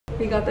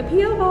We got the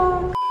P.O.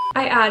 box.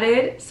 I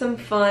added some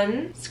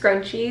fun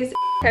scrunchies.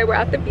 Okay, we're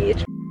at the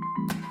beach.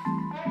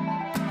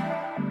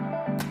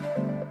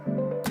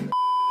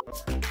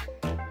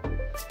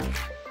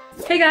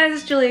 Hey guys,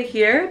 it's Julia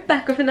here,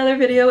 back with another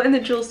video in the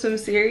Jul Swim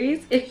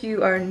series. If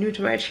you are new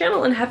to my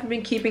channel and haven't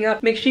been keeping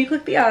up, make sure you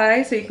click the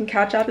I so you can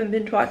catch up and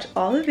binge watch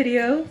all the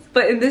videos.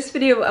 But in this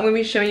video, I'm going to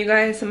be showing you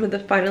guys some of the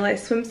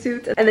finalized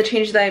swimsuits and the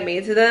changes that I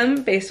made to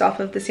them based off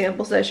of the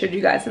samples that I showed you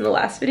guys in the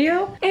last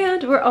video.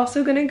 And we're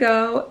also going to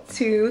go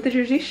to the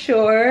Jersey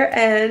Shore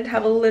and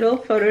have a little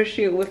photo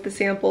shoot with the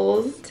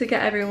samples to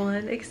get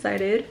everyone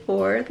excited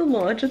for the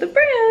launch of the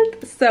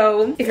brand.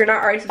 So if you're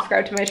not already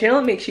subscribed to my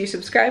channel, make sure you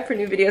subscribe for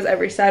new videos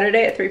every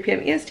Saturday at 3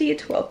 p.m. EST,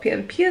 12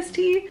 p.m. PST,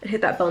 and hit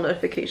that bell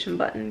notification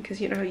button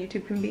because you know how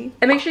YouTube can be.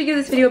 And make sure you give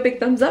this video a big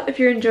thumbs up if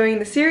you're enjoying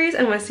the series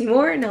and want to see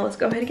more. Now let's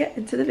go ahead and get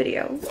into the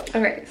video.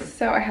 Okay,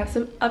 so I have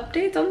some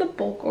updates on the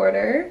bulk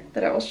order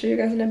that I will show you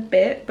guys in a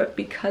bit, but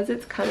because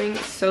it's coming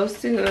so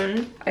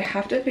soon, I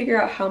have to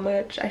figure out how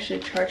much I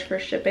should charge for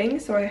shipping.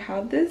 So I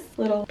have this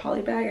little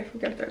poly bag, I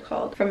forget what they're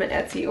called, from an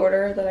Etsy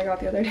order that I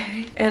got the other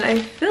day. And I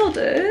filled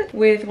it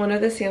with one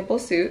of the sample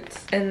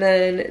suits, and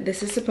then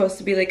this is supposed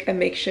to be like a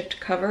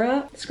makeshift cover-up,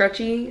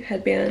 scrunchie,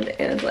 headband,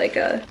 and like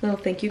a little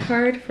thank you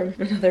card from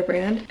another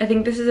brand. I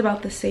think this is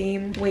about the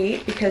same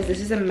weight because this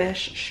is a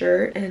mesh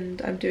shirt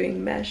and I'm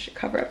doing mesh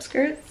cover-up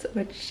skirts,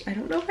 which I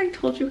don't know if I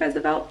told you guys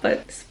about,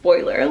 but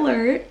spoiler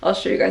alert, I'll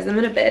show you guys them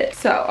in a bit.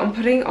 So I'm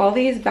putting all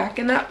these back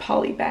in that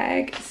poly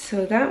bag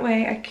so that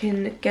way I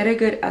can get a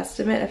good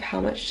estimate of how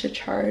much to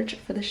charge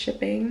for the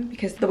shipping,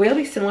 because the weight will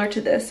be similar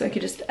to this, so I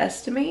could just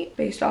estimate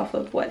based off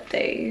of what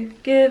they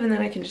give, and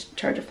then I can just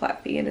charge a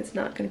flat fee and it's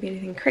not going to be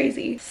anything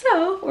crazy.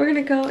 So we're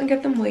gonna go and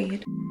get them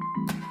weighed.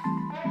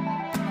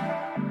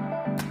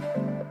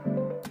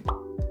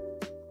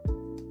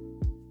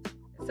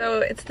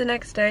 So it's the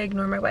next day,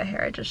 ignore my wet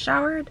hair, I just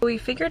showered. We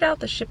figured out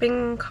the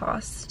shipping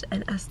cost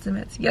and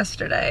estimates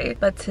yesterday,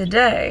 but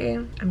today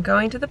I'm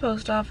going to the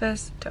post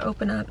office to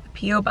open up a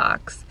P.O.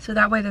 box. So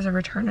that way there's a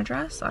return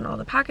address on all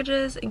the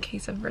packages in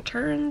case of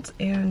returns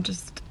and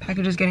just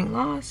packages getting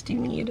lost, you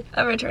need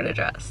a return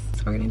address.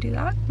 So we're gonna do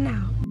that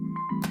now.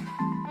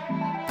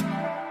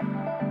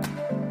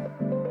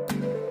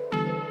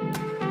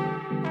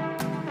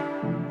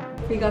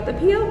 We got the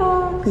P.O.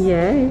 box.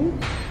 Yay.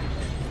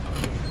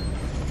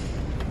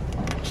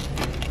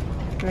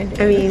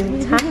 I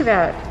mean, talk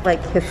about like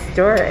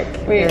historic.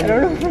 Wait, I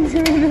don't know if I'm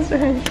doing this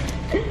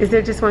right. Is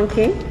there just one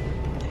key?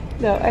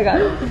 No, I got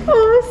it.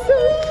 Oh, so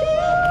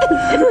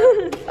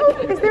cute.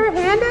 Oh, is there a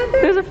hand out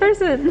there? There's a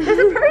person. There's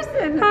a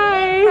person.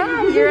 Hi.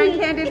 Hi, you're on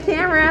candid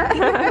camera.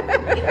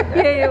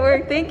 Yay, it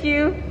worked. Thank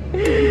you.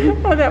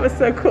 Oh, that was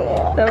so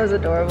cool. That was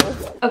adorable.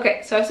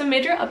 Okay, so I have some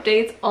major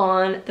updates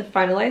on the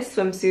finalized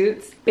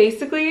swimsuits.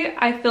 Basically,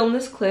 I filmed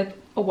this clip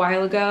a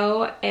while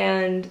ago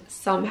and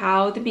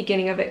somehow the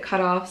beginning of it cut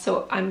off,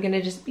 so I'm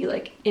gonna just be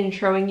like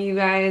introing you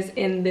guys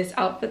in this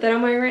outfit that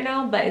I'm wearing right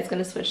now, but it's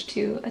gonna switch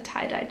to a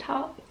tie-dye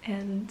top,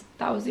 and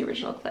that was the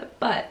original clip,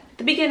 but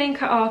the beginning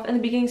cut off and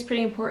the beginning's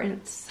pretty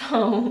important,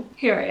 so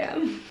here I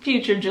am,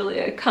 future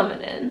Julia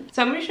coming in.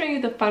 So I'm going to show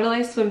you the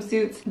finalized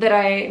swimsuits that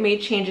I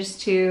made changes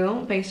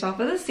to based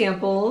off of the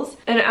samples,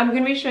 and I'm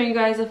going to be showing you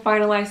guys the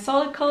finalized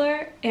solid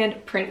color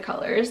and print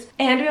colors,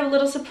 and we have a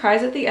little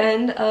surprise at the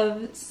end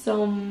of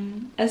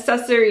some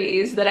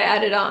accessories that I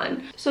added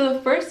on. So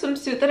the first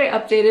swimsuit that I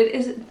updated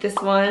is this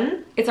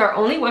one. It's our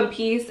only one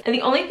piece, and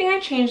the only thing I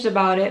changed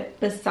about it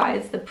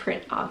besides the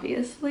print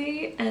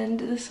obviously and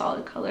the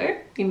solid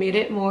color, we made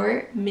it more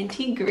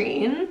minty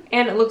green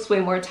and it looks way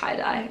more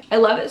tie-dye. I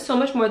love it so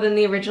much more than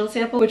the original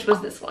sample, which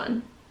was this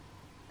one.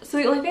 So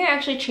the only thing I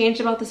actually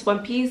changed about this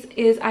one piece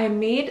is I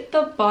made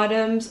the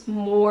bottoms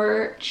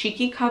more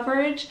cheeky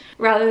coverage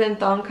rather than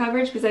thong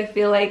coverage because I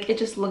feel like it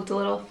just looked a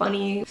little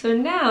funny. So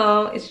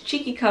now it's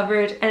cheeky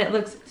coverage and it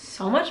looks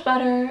so much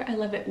better. I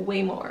love it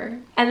way more.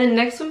 And the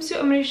next swimsuit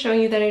I'm going to be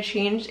showing you that I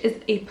changed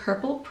is a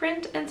purple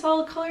print and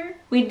solid color.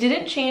 We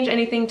didn't change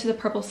anything to the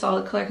purple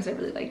solid color because I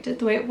really liked it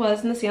the way it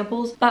was in the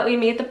samples, but we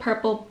made the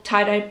purple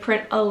tie-dye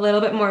print a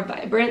little bit more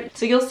vibrant.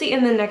 So you'll see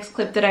in the next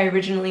clip that I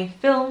originally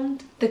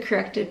filmed the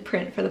corrected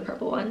print for the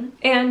purple one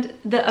and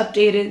the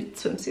updated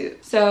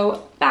swimsuit.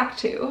 So back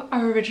to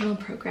our original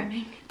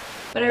programming.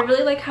 But I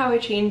really like how I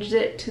changed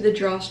it to the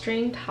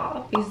drawstring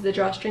top because the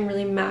drawstring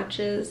really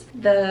matches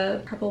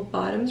the purple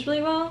bottoms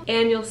really well.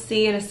 And you'll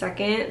see in a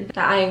second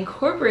that I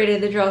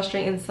incorporated the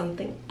drawstring in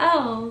something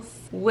else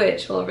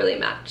which will really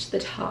match the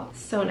top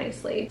so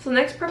nicely. So the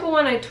next purple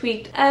one I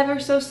tweaked ever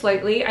so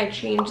slightly. I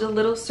changed the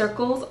little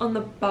circles on the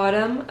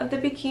bottom of the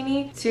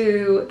bikini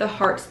to the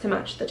hearts to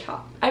match the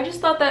top. I just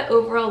thought that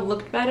overall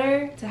looked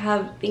better to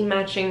have the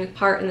matching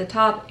heart in the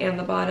top and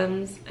the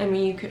bottoms. I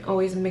mean, you can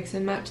always mix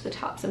and match the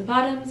tops and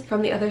bottoms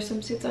from the other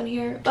swimsuits on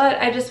here, but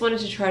I just wanted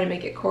to try to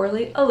make it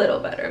correlate a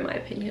little better in my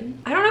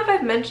opinion. I don't know if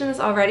I've mentioned this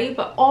already,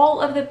 but all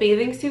of the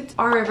bathing suits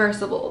are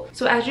reversible.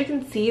 So as you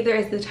can see, there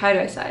is the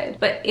tie-dye side,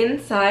 but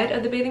inside of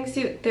of the bathing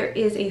suit, there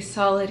is a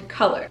solid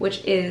color,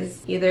 which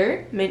is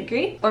either mint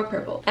green or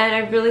purple. And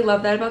I really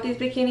love that about these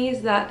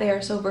bikinis, that they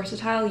are so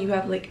versatile. You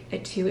have like a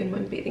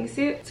 2-in-1 bathing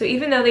suit. So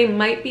even though they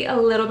might be a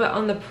little bit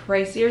on the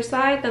pricier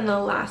side than the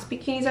last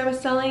bikinis I was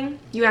selling,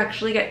 you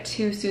actually get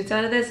 2 suits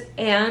out of this,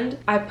 and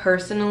I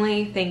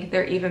personally think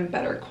they're even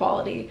better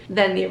quality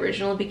than the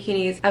original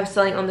bikinis I was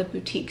selling on the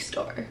boutique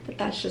store. But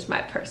that's just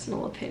my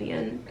personal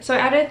opinion. So I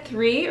added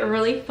 3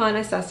 really fun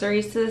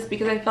accessories to this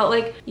because I felt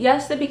like,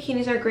 yes, the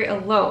bikinis are great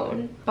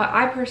alone, but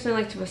I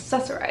personally like to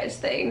accessorize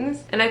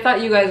things, and I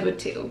thought you guys would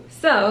too.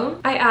 So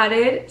I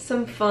added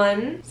some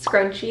fun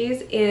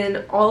scrunchies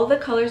in all of the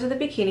colors of the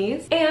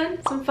bikinis and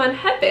some fun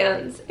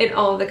headbands in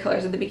all of the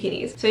colors of the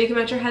bikinis. So you can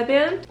match your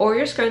headband or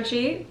your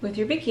scrunchie with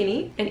your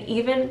bikini, and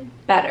even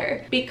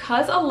better,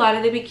 because a lot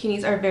of the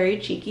bikinis are very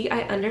cheeky,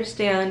 I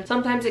understand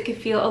sometimes it can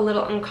feel a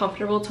little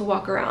uncomfortable to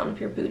walk around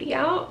with your booty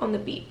out on the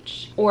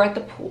beach or at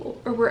the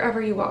pool or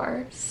wherever you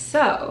are.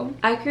 So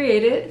I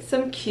created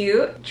some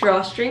cute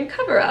drawstring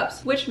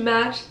cover-ups which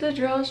match the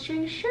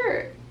drawstring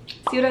shirt.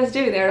 See what I was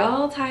doing there? It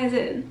all ties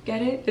in.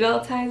 Get it? It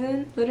all ties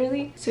in,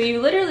 literally. So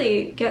you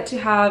literally get to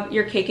have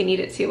your cake and eat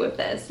it too with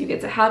this. You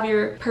get to have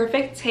your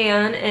perfect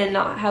tan and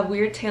not have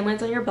weird tan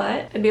lines on your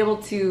butt, and be able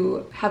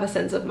to have a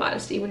sense of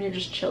modesty when you're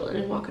just chilling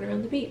and walking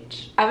around the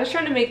beach. I was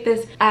trying to make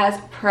this as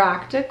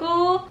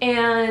practical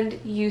and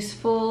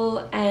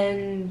useful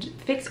and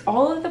fix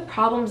all of the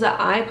problems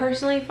that I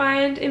personally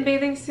find in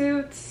bathing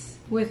suits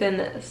within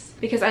this,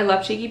 because I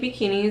love cheeky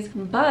bikinis,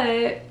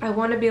 but I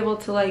want to be able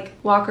to like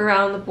walk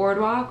around the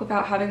boardwalk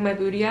without having my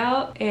booty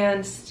out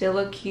and still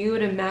look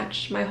cute and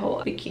match my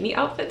whole bikini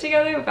outfit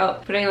together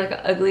without putting like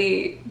an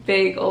ugly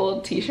big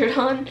old t-shirt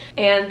on.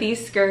 And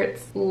these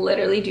skirts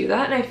literally do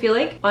that, and I feel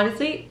like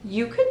honestly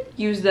you could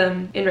use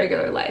them in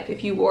regular life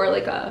if you wore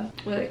like a,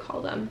 what do they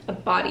call them, a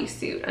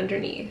bodysuit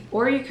underneath,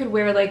 or you could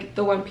wear like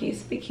the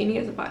one-piece bikini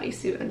as a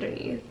bodysuit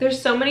underneath.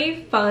 There's so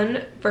many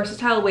fun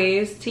versatile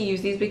ways to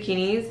use these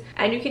bikinis.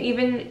 And you can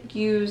even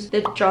use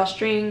the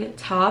drawstring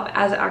top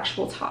as an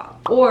actual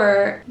top,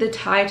 or the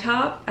tie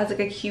top as like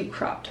a cute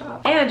crop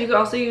top. And you could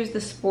also use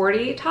the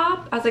sporty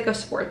top as like a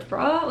sports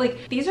bra.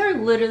 Like, these are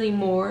literally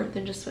more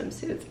than just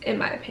swimsuits in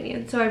my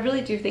opinion. So I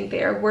really do think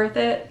they are worth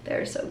it.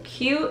 They're so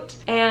cute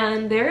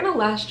and they're gonna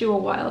last you a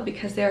while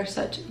because they are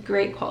such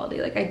great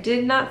quality. Like, I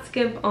did not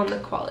skimp on the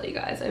quality,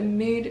 guys. I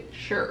made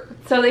sure.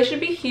 So they should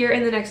be here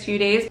in the next few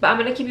days, but I'm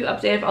gonna keep you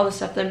updated with all the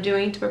stuff that I'm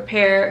doing to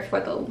prepare for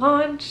the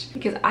launch,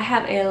 because I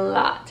have a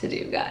lot to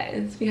do,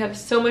 guys. We have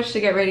so much to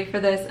get ready for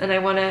this, and I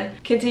want to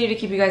continue to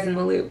keep you guys in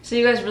the loop so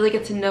you guys really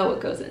get to know what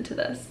goes into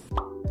this.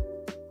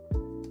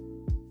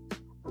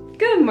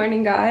 Good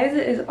morning, guys.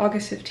 It is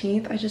August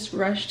 15th. I just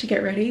rushed to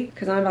get ready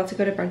because I'm about to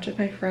go to brunch with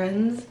my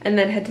friends and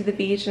then head to the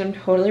beach, and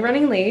I'm totally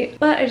running late.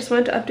 But I just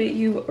wanted to update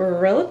you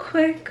real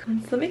quick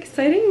on some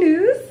exciting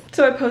news.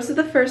 So I posted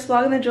the first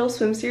vlog in the Jewel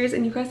swim series,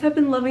 and you guys have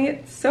been loving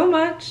it so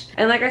much.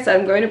 And like I said,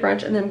 I'm going to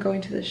brunch and then I'm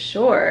going to the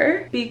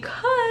shore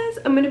because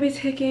I'm going to be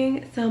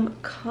taking some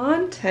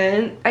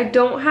content. I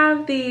don't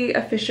have the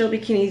official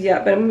bikinis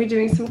yet, but I'm going to be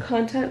doing some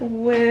content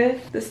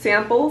with the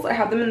samples. I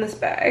have them in this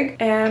bag,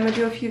 and I'm going to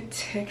do a few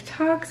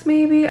TikToks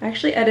maybe. I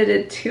actually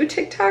edited 2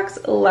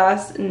 TikToks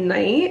last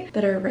night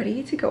that are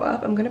ready to go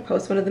up. I'm going to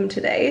post one of them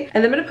today,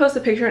 and then I'm going to post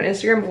a picture on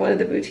Instagram of one of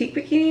the boutique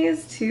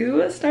bikinis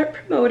to start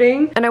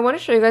promoting. And I want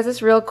to show you guys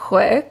this real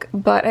quick,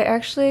 but I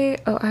actually,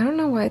 oh, I don't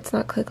know why it's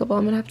not clickable.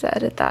 I'm gonna have to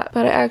edit that.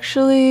 But I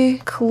actually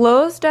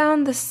closed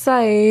down the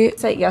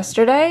site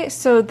yesterday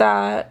so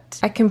that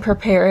I can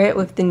prepare it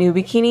with the new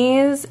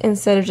bikinis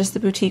instead of just the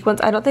boutique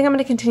ones. I don't think I'm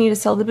gonna continue to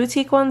sell the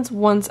boutique ones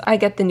once I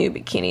get the new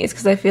bikinis,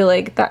 because I feel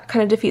like that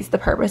kind of defeats the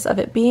purpose of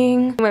it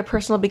being my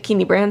personal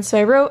bikini brand. So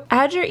I wrote,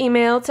 add your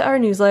email to our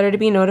newsletter to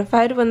be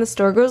notified when the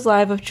store goes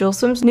live with Jewel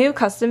Swim's new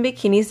custom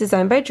bikinis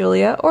designed by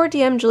Julia, or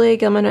DM Julia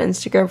Gilman on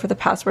Instagram for the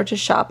password to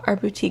shop our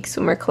boutique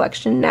swimmer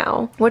collection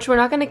now, which we're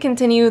not going to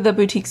continue the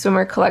boutique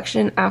swimmer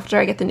collection after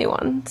I get the new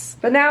ones.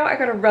 But now I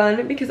gotta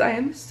run because I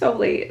am so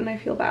late and I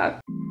feel bad.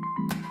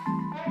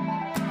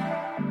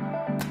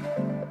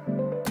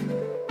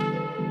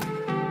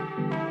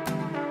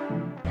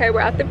 Okay, we're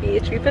at the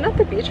beach. We've been at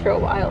the beach for a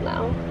while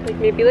now, like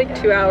maybe like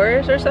 2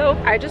 hours or so.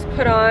 I just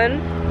put on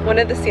one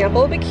of the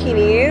sample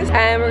bikinis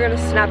and we're gonna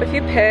snap a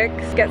few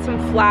pics, get some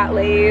flat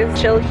lays,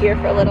 chill here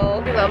for a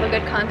little. We love a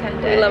good content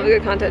day. We love a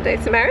good content day.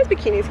 Samara's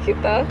bikini's cute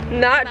though.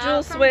 Not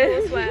Jewel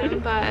Swim,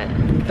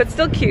 but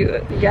still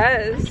cute.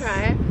 Yes.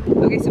 Try.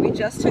 Okay, so we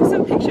just took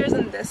some pictures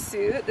in this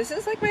suit. This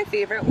is like my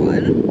favorite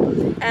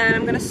one. And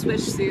I'm gonna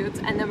switch suits,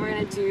 and then we're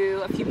gonna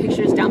do a few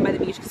pictures down by the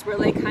beach because we're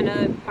like kind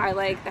of by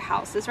like the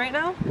houses right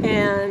now.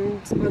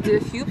 And we'll do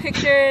a few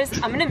pictures.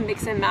 I'm gonna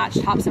mix and match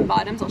tops and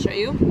bottoms. I'll show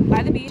you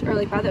by the beach, or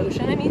like by the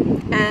ocean, I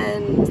mean.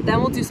 And then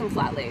we'll do some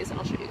flat lays and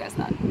I'll show you guys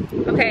that.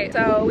 Okay,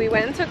 so we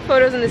went and took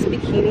photos in this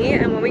bikini,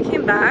 and when we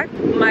came back,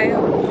 my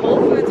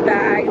Whole Foods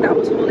bag that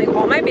was holding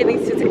all my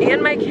bathing suits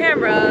and my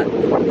camera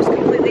was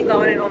completely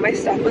gone, and all my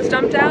stuff was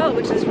dumped out,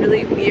 which is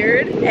really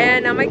weird.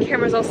 And now my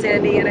camera's all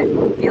sandy and I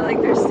feel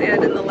like there's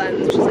sand in the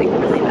lens, which is like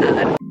really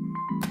bad.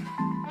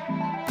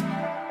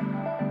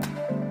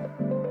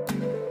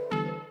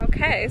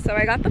 Okay, so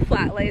I got the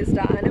flat lays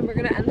done and we're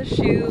gonna end the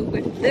shoot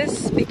with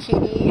this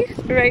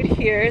bikini right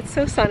here. It's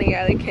so sunny,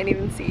 I like can't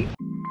even see.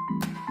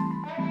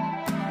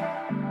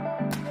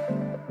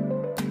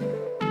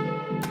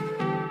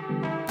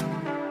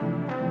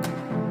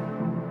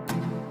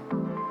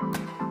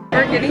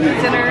 We're getting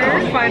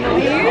dinner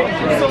finally.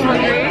 I'm so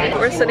hungry.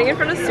 We're sitting in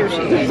front of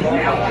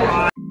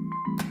sushi.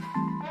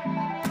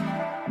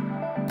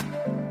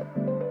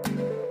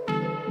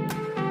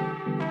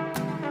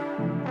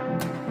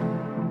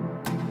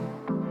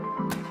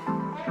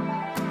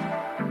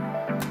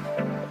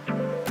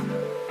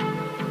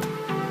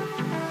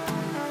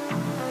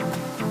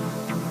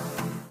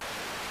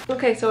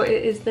 Okay, so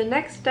it is the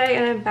next day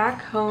and I'm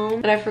back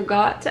home and I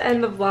forgot to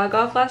end the vlog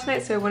off last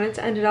night, so I wanted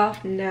to end it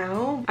off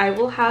now. I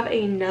will have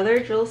another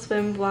drill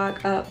swim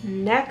vlog up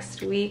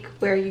next week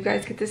where you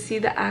guys get to see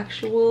the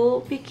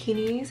actual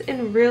bikinis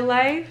in real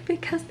life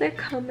because they're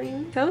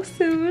coming so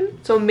soon.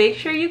 So make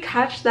sure you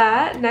catch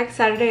that next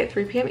Saturday at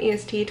 3 p.m.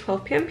 EST,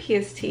 12 p.m.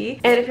 PST.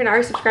 And if you're not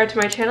already subscribed to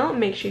my channel,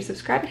 make sure you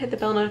subscribe and hit the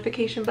bell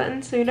notification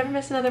button so you never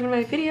miss another one of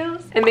my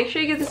videos. And make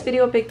sure you give this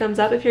video a big thumbs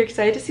up if you're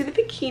excited to see the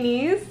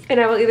bikinis. And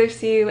I will either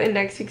see you in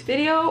next week's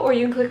video or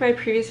you can click my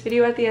previous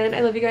video at the end.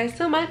 I love you guys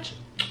so much.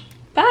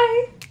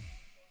 Bye!